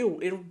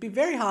it'll be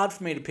very hard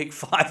for me to pick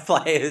 5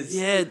 players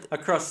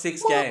across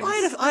 6 Well,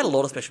 games. I had a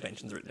lot of special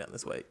mentions written down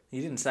this week.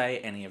 You didn't say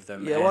any of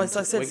them. Yeah, well, I and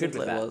said we're good with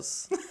simply it that.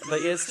 was.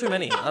 But yeah, it's too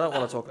many. I don't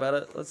want to talk about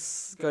it.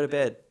 Let's go to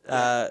bed.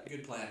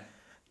 Good plan.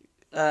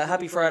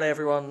 Happy Friday,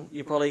 everyone.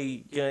 You're probably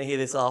going to hear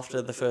this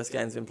after the first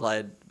game's been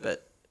played,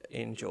 but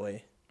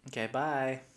enjoy. Okay, bye.